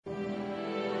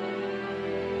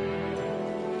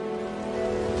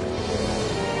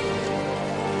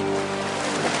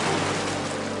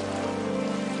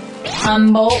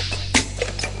Humboldt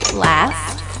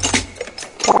Last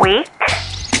Week.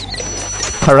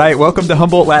 All right, welcome to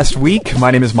Humboldt Last Week. My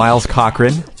name is Miles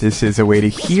Cochran. This is a way to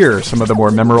hear some of the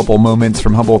more memorable moments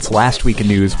from Humboldt's last week in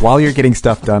news while you're getting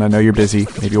stuff done. I know you're busy.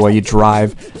 Maybe while you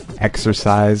drive,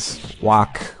 exercise,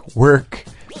 walk, work,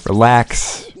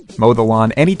 relax, mow the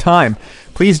lawn, anytime.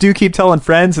 Please do keep telling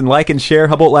friends and like and share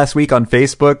Humboldt Last Week on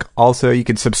Facebook. Also, you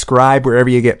can subscribe wherever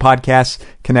you get podcasts.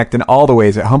 Connect in all the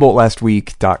ways at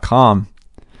HumboldtLastWeek.com.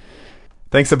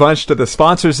 Thanks a bunch to the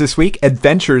sponsors this week.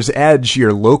 Adventure's Edge,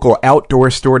 your local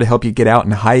outdoor store to help you get out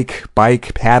and hike,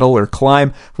 bike, paddle, or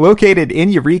climb. Located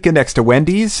in Eureka next to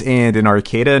Wendy's and in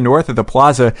Arcata north of the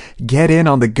plaza. Get in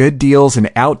on the good deals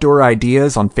and outdoor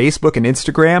ideas on Facebook and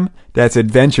Instagram. That's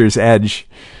Adventure's Edge.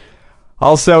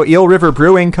 Also, Eel River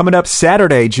Brewing coming up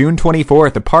Saturday, June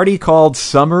 24th. A party called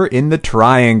Summer in the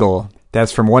Triangle.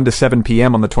 That's from 1 to 7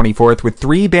 p.m. on the 24th with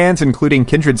 3 bands including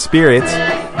Kindred Spirits.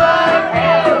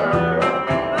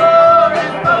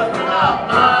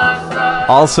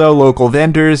 Also, local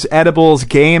vendors, edibles,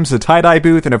 games, a tie-dye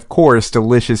booth, and of course,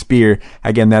 delicious beer.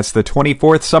 Again, that's the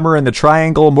 24th Summer in the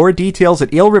Triangle. More details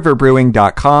at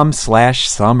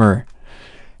eelriverbrewing.com/summer.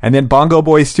 And then Bongo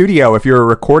Boy Studio. If you're a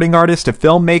recording artist, a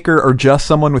filmmaker, or just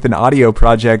someone with an audio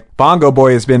project, Bongo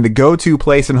Boy has been the go-to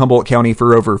place in Humboldt County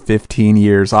for over 15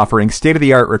 years, offering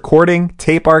state-of-the-art recording,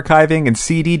 tape archiving, and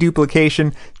CD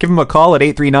duplication. Give them a call at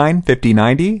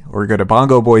 839-5090 or go to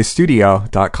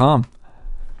bongoboystudio.com.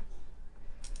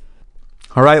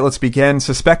 All right, let's begin.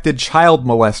 Suspected child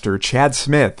molester Chad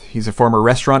Smith. He's a former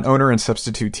restaurant owner and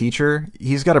substitute teacher.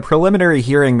 He's got a preliminary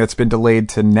hearing that's been delayed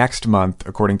to next month,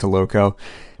 according to Loco.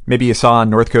 Maybe you saw on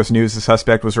North Coast News the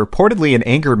suspect was reportedly in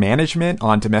anger management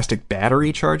on domestic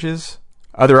battery charges.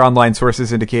 Other online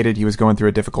sources indicated he was going through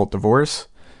a difficult divorce.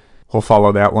 We'll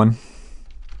follow that one.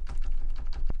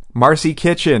 Marcy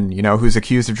Kitchen, who's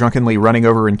accused of drunkenly running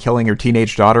over and killing her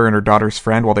teenage daughter and her daughter's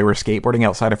friend while they were skateboarding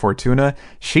outside of Fortuna.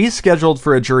 She's scheduled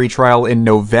for a jury trial in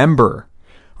November.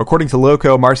 According to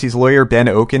Loco, Marcy's lawyer, Ben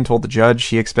Oken, told the judge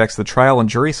she expects the trial and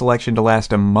jury selection to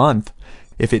last a month.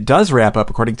 If it does wrap up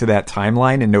according to that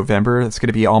timeline in November, it's going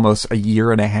to be almost a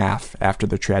year and a half after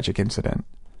the tragic incident.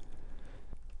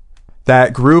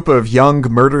 That group of young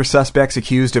murder suspects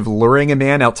accused of luring a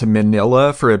man out to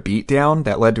Manila for a beatdown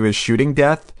that led to his shooting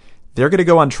death, they're going to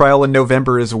go on trial in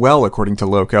November as well, according to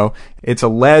Loco. It's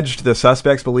alleged the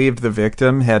suspects believed the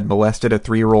victim had molested a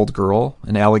 3-year-old girl,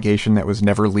 an allegation that was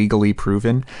never legally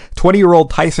proven. 20-year-old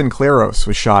Tyson Claros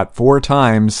was shot 4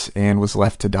 times and was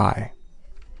left to die.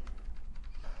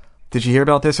 Did you hear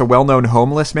about this? A well-known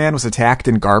homeless man was attacked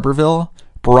in Garberville.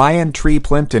 Brian Tree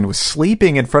Plimpton was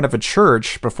sleeping in front of a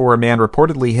church before a man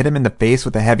reportedly hit him in the face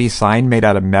with a heavy sign made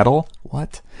out of metal.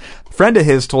 What? A friend of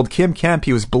his told Kim Kemp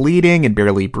he was bleeding and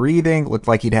barely breathing, looked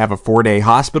like he'd have a 4-day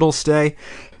hospital stay,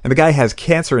 and the guy has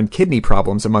cancer and kidney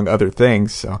problems, among other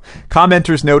things. So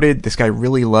commenters noted this guy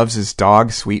really loves his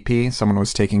dog, Sweet Pea. Someone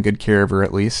was taking good care of her,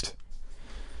 at least.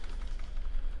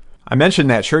 I mentioned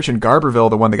that church in Garberville,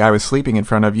 the one the guy was sleeping in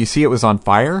front of. You see it was on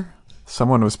fire?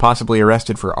 Someone was possibly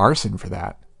arrested for arson for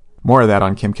that. More of that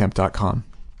on KimKemp.com.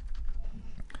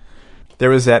 There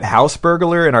was that house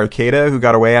burglar in Arcata who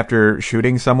got away after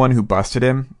shooting someone who busted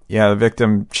him. Yeah, the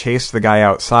victim chased the guy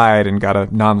outside and got a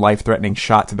non-life-threatening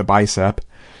shot to the bicep.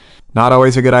 Not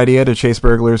always a good idea to chase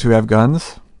burglars who have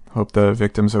guns. Hope the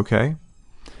victim's okay.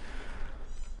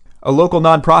 A local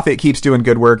nonprofit keeps doing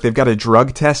good work. They've got a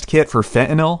drug test kit for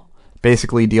fentanyl.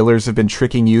 Basically, dealers have been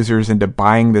tricking users into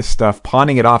buying this stuff,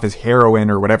 pawning it off as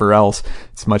heroin or whatever else.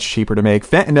 It's much cheaper to make.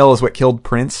 Fentanyl is what killed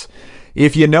Prince.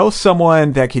 If you know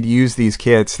someone that could use these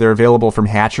kits, they're available from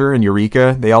Hatcher and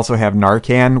Eureka. They also have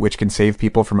Narcan, which can save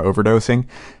people from overdosing.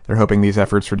 They're hoping these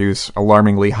efforts reduce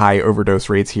alarmingly high overdose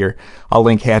rates here. I'll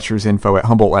link Hatcher's info at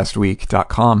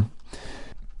HumboldtLastWeek.com.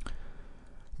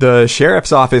 The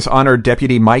sheriff's office honored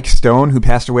Deputy Mike Stone, who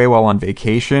passed away while on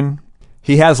vacation.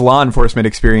 He has law enforcement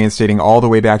experience dating all the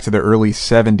way back to the early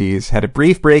 70s. Had a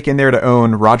brief break in there to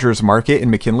own Rogers Market in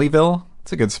McKinleyville.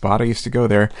 It's a good spot. I used to go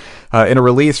there. In a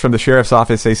release from the sheriff's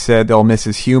office, they said they'll miss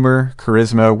his humor,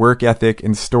 charisma, work ethic,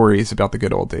 and stories about the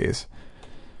good old days.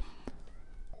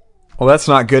 Well, that's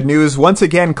not good news. Once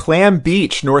again, Clam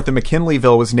Beach, north of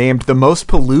McKinleyville, was named the most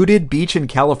polluted beach in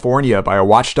California by a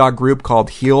watchdog group called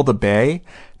Heal the Bay.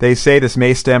 They say this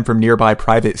may stem from nearby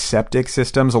private septic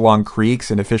systems along creeks,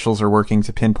 and officials are working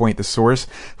to pinpoint the source.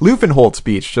 Lufenholtz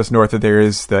Beach, just north of there,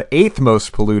 is the 8th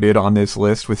most polluted on this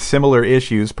list, with similar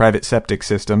issues, private septic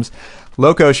systems.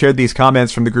 Loco shared these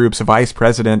comments from the group's vice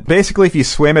president. Basically, if you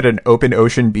swim at an open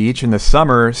ocean beach in the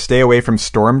summer, stay away from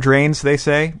storm drains, they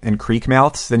say, and creek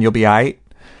mouths, then you'll be aight.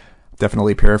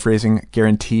 Definitely paraphrasing.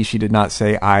 Guarantee she did not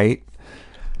say aight.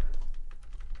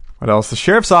 What else? The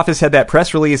sheriff's office had that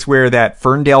press release where that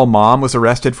Ferndale mom was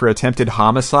arrested for attempted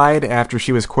homicide after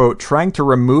she was, quote, trying to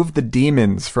remove the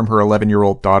demons from her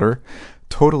 11-year-old daughter.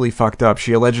 Totally fucked up.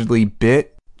 She allegedly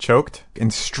bit, choked,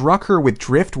 and struck her with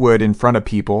driftwood in front of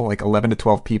people, like 11 to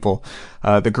 12 people.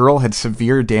 The girl had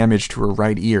severe damage to her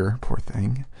right ear. Poor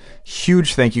thing.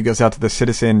 Huge thank you goes out to the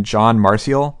citizen John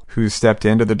Marcial, who stepped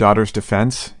into the daughter's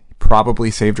defense.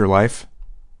 Probably saved her life.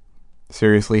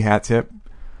 Seriously, hat tip.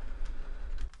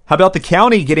 How about the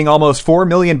county getting almost $4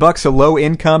 million so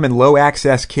low-income and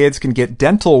low-access kids can get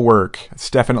dental work?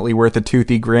 It's definitely worth a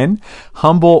toothy grin.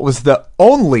 Humboldt was the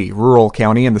only rural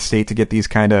county in the state to get these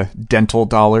kind of dental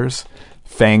dollars.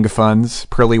 FANG funds,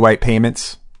 pearly white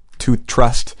payments, tooth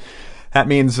trust. That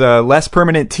means less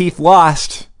permanent teeth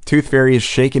lost. Tooth Fairy is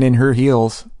shaking in her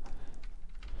heels.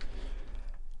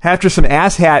 After some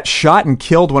asshat shot and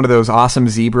killed one of those awesome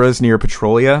zebras near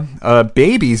Petrolia, a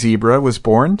baby zebra was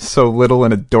born, so little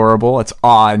and adorable, it's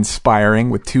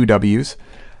awe-inspiring with 2 W's.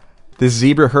 This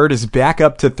zebra herd is back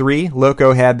up to 3.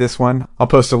 Loco had this one. I'll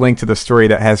post a link to the story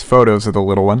that has photos of the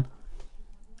little one.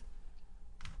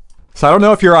 So I don't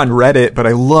know if you're on Reddit, but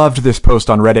I loved this post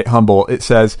on Reddit Humboldt. It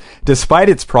says, despite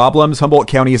its problems, Humboldt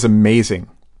County is amazing.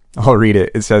 I'll read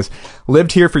it. It says,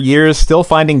 lived here for years, still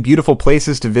finding beautiful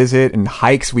places to visit and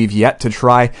hikes we've yet to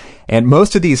try. And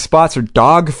most of these spots are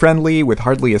dog friendly with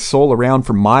hardly a soul around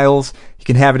for miles. You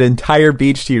can have an entire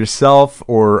beach to yourself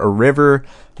or a river,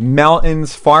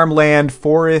 mountains, farmland,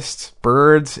 forests,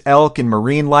 birds, elk, and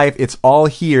marine life. It's all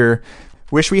here.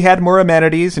 Wish we had more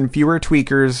amenities and fewer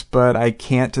tweakers, but I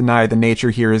can't deny the nature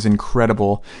here is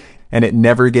incredible. And it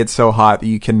never gets so hot that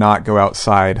you cannot go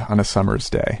outside on a summer's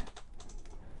day.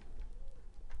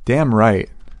 Damn right.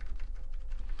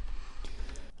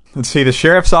 Let's see, the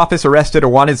sheriff's office arrested a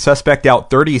wanted suspect out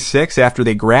 36 after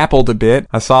they grappled a bit.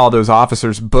 I saw all those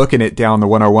officers booking it down the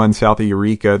 101 south of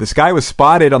Eureka. This guy was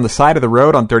spotted on the side of the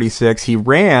road on 36. He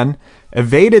ran,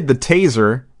 evaded the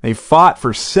taser. They fought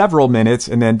for several minutes,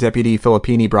 and then Deputy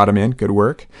Filippini brought him in. Good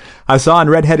work. I saw on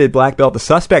Red-Headed Black Belt the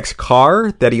suspect's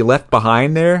car that he left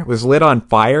behind there was lit on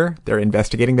fire. They're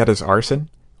investigating that as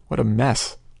arson. What a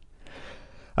mess.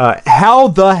 How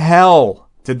the hell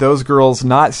did those girls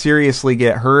not seriously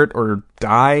get hurt or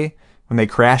die when they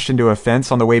crashed into a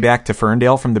fence on the way back to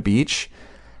Ferndale from the beach?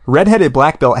 Red-Headed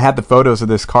Black Belt had the photos of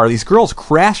this car. These girls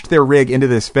crashed their rig into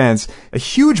this fence. A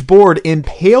huge board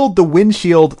impaled the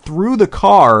windshield through the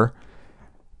car.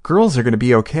 Girls are going to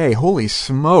be okay. Holy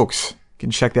smokes. You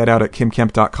can check that out at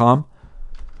kimkemp.com.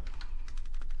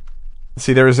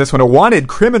 See, there was this one. A wanted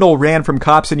criminal ran from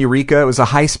cops in Eureka. It was a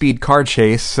high-speed car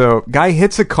chase. So, guy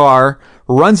hits a car,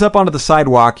 runs up onto the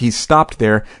sidewalk. He's stopped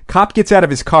there. Cop gets out of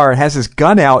his car, has his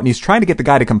gun out, and he's trying to get the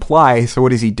guy to comply. So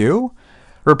what does he do?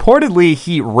 Reportedly,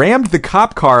 he rammed the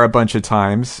cop car a bunch of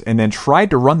times and then tried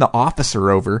to run the officer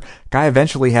over. Guy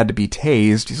eventually had to be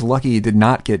tased. He's lucky he did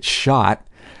not get shot.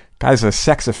 Guy's a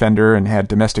sex offender and had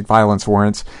domestic violence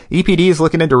warrants. EPD is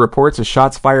looking into reports of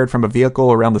shots fired from a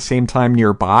vehicle around the same time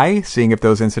nearby, seeing if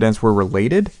those incidents were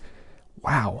related.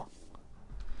 Wow.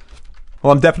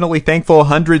 Well, I'm definitely thankful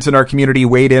hundreds in our community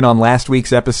weighed in on last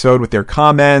week's episode with their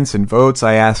comments and votes.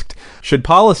 I asked, should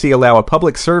policy allow a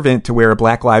public servant to wear a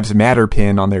Black Lives Matter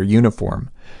pin on their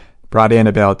uniform? Brought in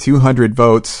about 200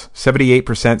 votes.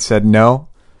 78% said no.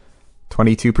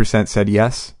 22% said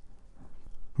yes.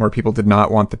 More people did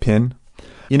not want the pin.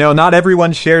 You know, not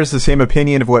everyone shares the same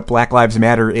opinion of what Black Lives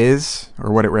Matter is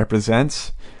or what it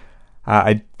represents.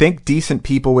 I think decent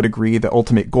people would agree the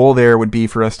ultimate goal there would be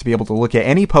for us to be able to look at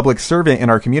any public servant in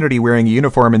our community wearing a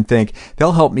uniform and think,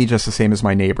 they'll help me just the same as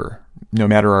my neighbor, no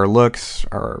matter our looks,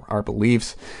 our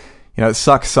beliefs. You know, it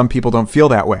sucks some people don't feel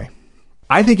that way.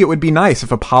 I think it would be nice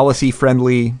if a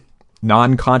policy-friendly,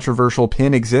 non-controversial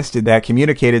pin existed that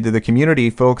communicated to the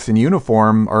community folks in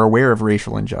uniform are aware of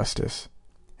racial injustice.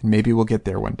 And maybe we'll get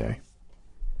there one day.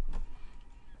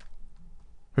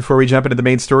 Before we jump into the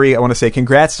main story, I want to say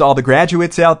congrats to all the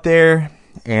graduates out there.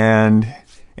 And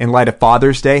in light of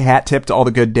Father's Day, hat tip to all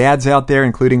the good dads out there,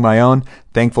 including my own.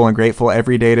 Thankful and grateful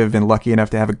every day to have been lucky enough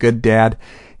to have a good dad.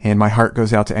 And my heart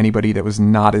goes out to anybody that was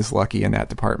not as lucky in that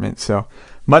department. So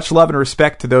much love and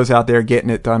respect to those out there getting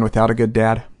it done without a good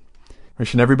dad.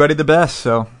 Wishing everybody the best.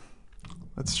 So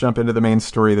let's jump into the main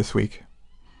story this week.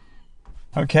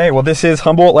 Okay, well, this is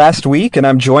Humboldt Last Week, and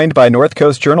I'm joined by North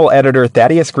Coast Journal editor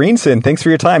Thaddeus Greenson. Thanks for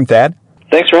your time, Thad.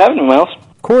 Thanks for having me, Miles.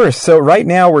 Of course. So right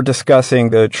now we're discussing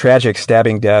the tragic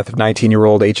stabbing death of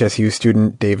 19-year-old HSU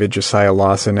student David Josiah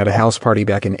Lawson at a house party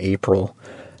back in April.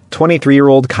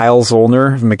 23-year-old Kyle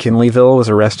Zollner of McKinleyville was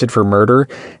arrested for murder,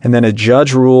 and then a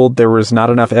judge ruled there was not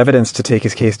enough evidence to take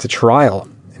his case to trial,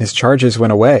 and his charges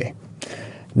went away.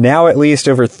 Now at least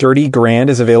over 30 grand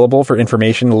is available for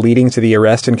information leading to the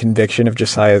arrest and conviction of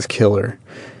Josiah's killer.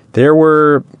 There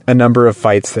were a number of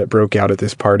fights that broke out at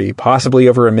this party, possibly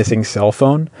over a missing cell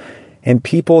phone, and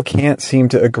people can't seem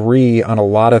to agree on a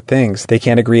lot of things. They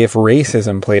can't agree if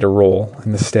racism played a role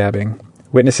in the stabbing.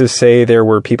 Witnesses say there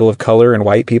were people of color and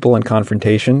white people in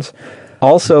confrontations.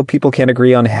 Also, people can't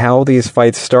agree on how these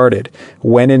fights started,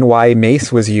 when and why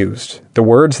mace was used, the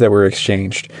words that were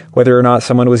exchanged, whether or not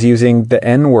someone was using the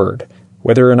N-word,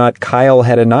 whether or not Kyle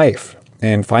had a knife,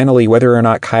 and finally, whether or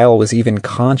not Kyle was even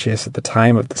conscious at the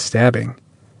time of the stabbing.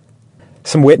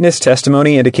 Some witness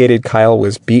testimony indicated Kyle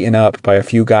was beaten up by a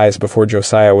few guys before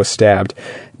Josiah was stabbed.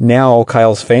 Now,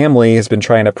 Kyle's family has been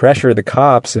trying to pressure the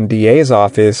cops and DA's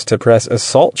office to press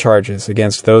assault charges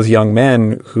against those young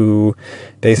men who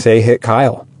they say hit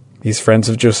Kyle. He's friends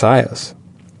of Josiah's.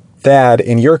 Thad,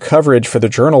 in your coverage for the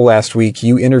Journal last week,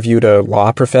 you interviewed a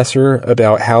law professor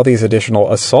about how these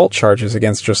additional assault charges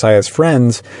against Josiah's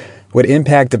friends would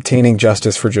impact obtaining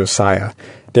justice for Josiah.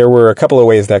 There were a couple of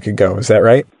ways that could go. Is that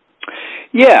right?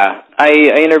 Yeah, I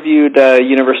interviewed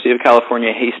University of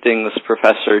California Hastings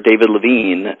professor David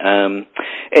Levine,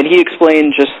 and he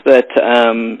explained just that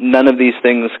none of these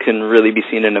things can really be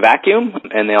seen in a vacuum,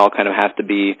 and they all kind of have to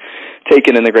be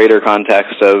taken in the greater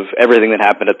context of everything that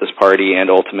happened at this party and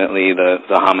ultimately the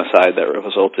homicide that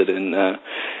resulted in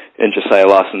Josiah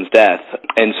Lawson's death.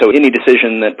 And so any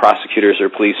decision that prosecutors or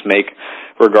police make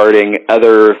regarding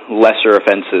other lesser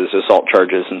offenses, assault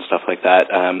charges and stuff like that,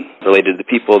 related to the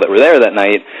people that were there that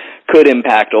night, could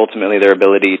impact ultimately their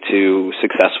ability to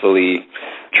successfully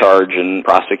charge and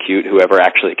prosecute whoever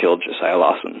actually killed Josiah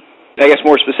Lawson. I guess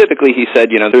more specifically, he said,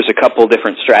 there's a couple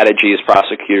different strategies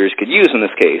prosecutors could use in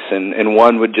this case, and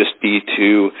one would just be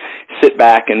to sit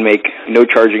back and make no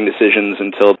charging decisions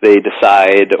until they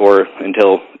decide, or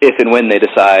until if and when they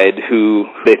decide who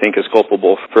they think is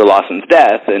culpable for Lawson's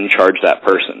death, and charge that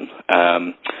person.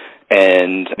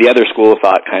 And the other school of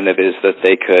thought kind of is that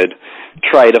they could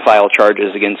try to file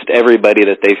charges against everybody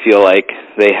that they feel like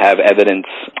they have evidence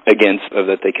against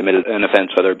of that they committed an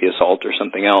offense, whether it be assault or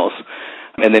something else,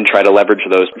 and then try to leverage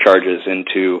those charges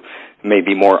into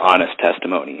maybe more honest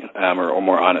testimony or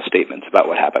more honest statements about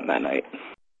what happened that night.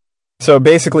 So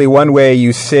basically, one way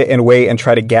you sit and wait and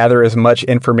try to gather as much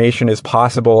information as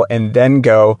possible and then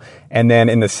go. And then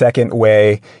in the second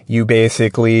way, you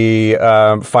basically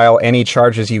file any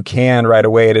charges you can right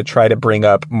away to try to bring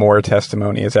up more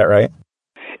testimony. Is that right?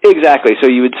 Exactly. So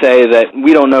you would say that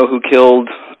we don't know who killed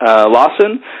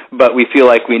Lawson, but we feel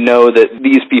like we know that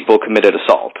these people committed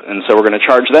assault. And so we're going to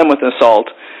charge them with assault,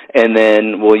 and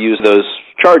then we'll use those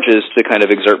charges to kind of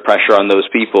exert pressure on those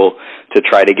people to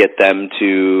try to get them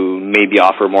to maybe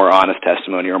offer more honest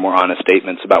testimony or more honest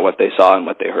statements about what they saw and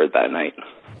what they heard that night.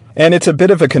 And it's a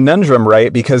bit of a conundrum,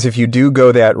 right? Because if you do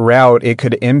go that route, it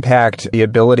could impact the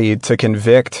ability to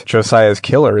convict Josiah's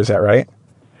killer. Is that right?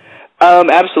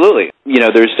 Absolutely.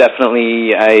 There's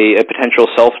definitely a potential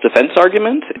self-defense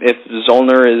argument if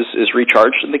Zollner is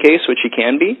recharged in the case, which he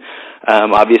can be.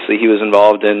 Obviously, he was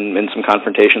involved in some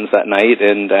confrontations that night,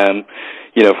 and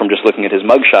from just looking at his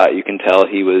mugshot, you can tell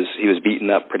he was beaten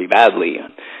up pretty badly.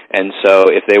 And so,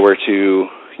 if they were to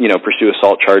pursue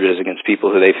assault charges against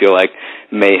people who they feel like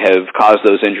may have caused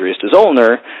those injuries to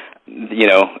Zollner,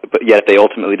 but yet they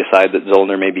ultimately decide that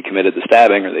Zollner maybe committed the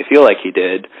stabbing, or they feel like he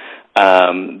did,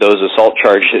 those assault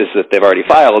charges that they've already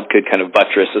filed could kind of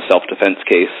buttress a self-defense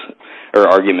case or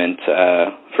argument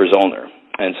for Zollner.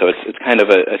 And so it's kind of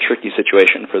a tricky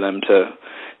situation for them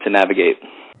to navigate.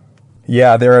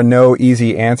 Yeah, there are no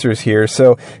easy answers here.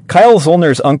 So Kyle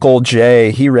Zollner's uncle,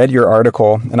 Jay, he read your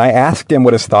article, and I asked him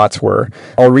what his thoughts were.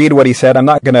 I'll read what he said. I'm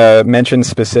not going to mention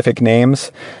specific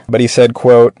names, but he said,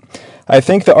 quote, "I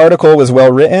think the article was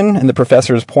well written and the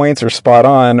professor's points are spot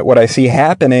on. What I see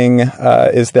happening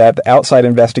is that the outside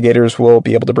investigators will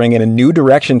be able to bring in a new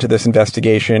direction to this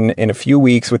investigation in a few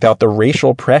weeks without the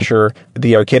racial pressure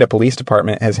the Arcata Police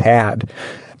Department has had.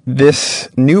 This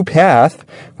new path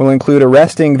will include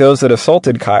arresting those that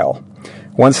assaulted Kyle.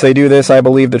 Once they do this, I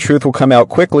believe the truth will come out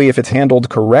quickly if it's handled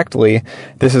correctly.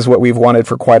 This is what we've wanted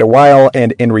for quite a while,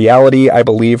 and in reality, I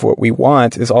believe what we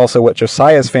want is also what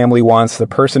Josiah's family wants, the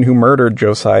person who murdered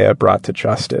Josiah brought to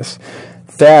justice."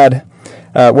 Thad,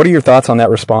 what are your thoughts on that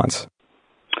response?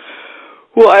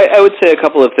 Well, I would say a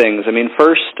couple of things. I mean,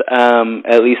 first,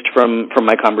 at least from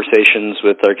my conversations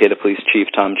with Arcata Police Chief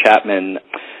Tom Chapman,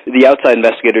 the outside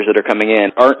investigators that are coming in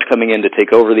aren't coming in to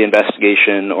take over the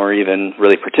investigation or even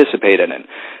really participate in it.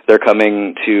 They're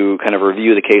coming to kind of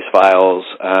review the case files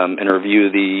and review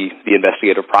the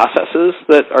investigative processes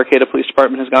that Arcata Police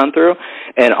Department has gone through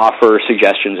and offer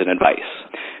suggestions and advice.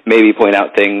 maybe point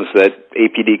out things that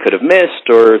APD could have missed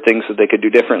or things that they could do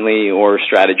differently or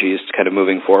strategies kind of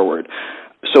moving forward.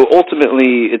 So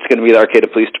ultimately, it's going to be the Arcata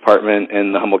Police Department and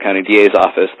the Humboldt County DA's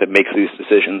office that makes these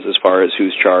decisions as far as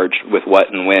who's charged with what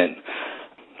and when.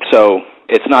 So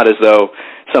it's not as though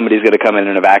somebody's going to come in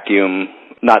a vacuum,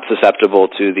 not susceptible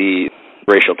to the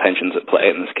racial tensions at play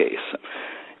in this case.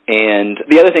 And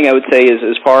the other thing I would say is,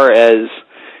 as far as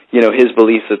his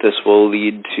belief that this will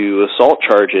lead to assault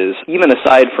charges, even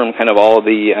aside from kind of all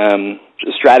the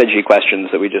strategy questions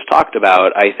that we just talked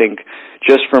about, I think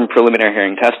just from preliminary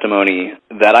hearing testimony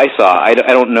that I saw, I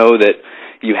don't know that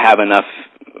you have enough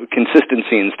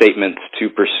consistency in statements to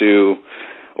pursue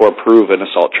or prove an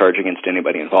assault charge against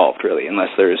anybody involved, really,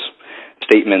 unless there's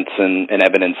statements and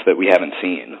evidence that we haven't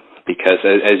seen. Because,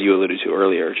 as you alluded to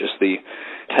earlier, just the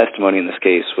testimony in this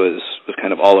case was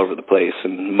kind of all over the place,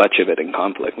 and much of it in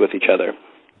conflict with each other.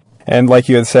 And like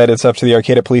you had said, it's up to the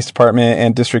Arcata Police Department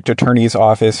and District Attorney's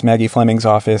Office, Maggie Fleming's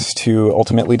office, to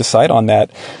ultimately decide on that.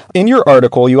 In your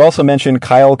article, you also mentioned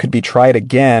Kyle could be tried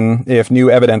again if new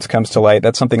evidence comes to light.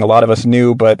 That's something a lot of us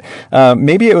knew, but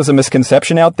maybe it was a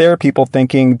misconception out there, people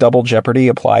thinking double jeopardy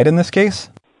applied in this case?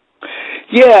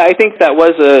 Yeah, I think that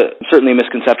was certainly a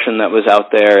misconception that was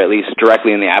out there, at least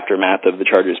directly in the aftermath of the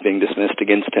charges being dismissed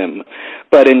against him.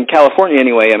 But in California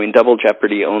anyway, double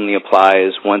jeopardy only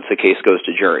applies once a case goes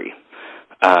to jury.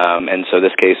 And so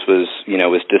this case was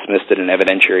dismissed at an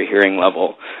evidentiary hearing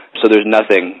level. So there's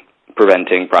nothing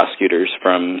preventing prosecutors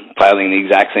from filing the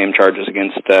exact same charges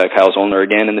against Kyle Zollner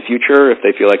again in the future if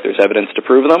they feel like there's evidence to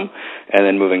prove them, and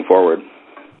then moving forward.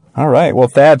 All right. Well,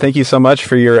 Thad, thank you so much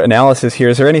for your analysis here.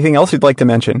 Is there anything else you'd like to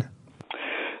mention?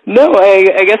 No, I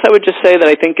guess I would just say that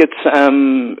I think it's,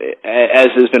 as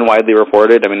has been widely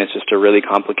reported, it's just a really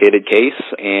complicated case,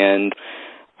 and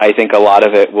I think a lot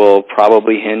of it will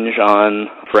probably hinge on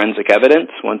forensic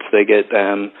evidence once they get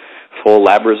full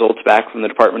lab results back from the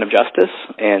Department of Justice,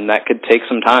 and that could take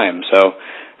some time. So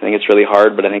I think it's really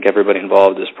hard, but I think everybody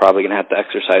involved is probably going to have to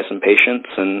exercise some patience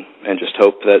and just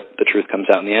hope that the truth comes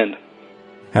out in the end.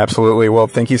 Absolutely. Well,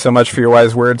 thank you so much for your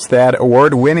wise words, Thad.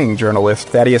 Award-winning journalist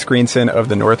Thaddeus Greenson of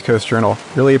the North Coast Journal.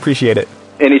 Really appreciate it.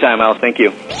 Anytime, Al. Thank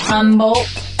you. Humboldt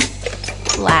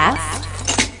Last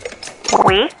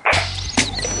Week.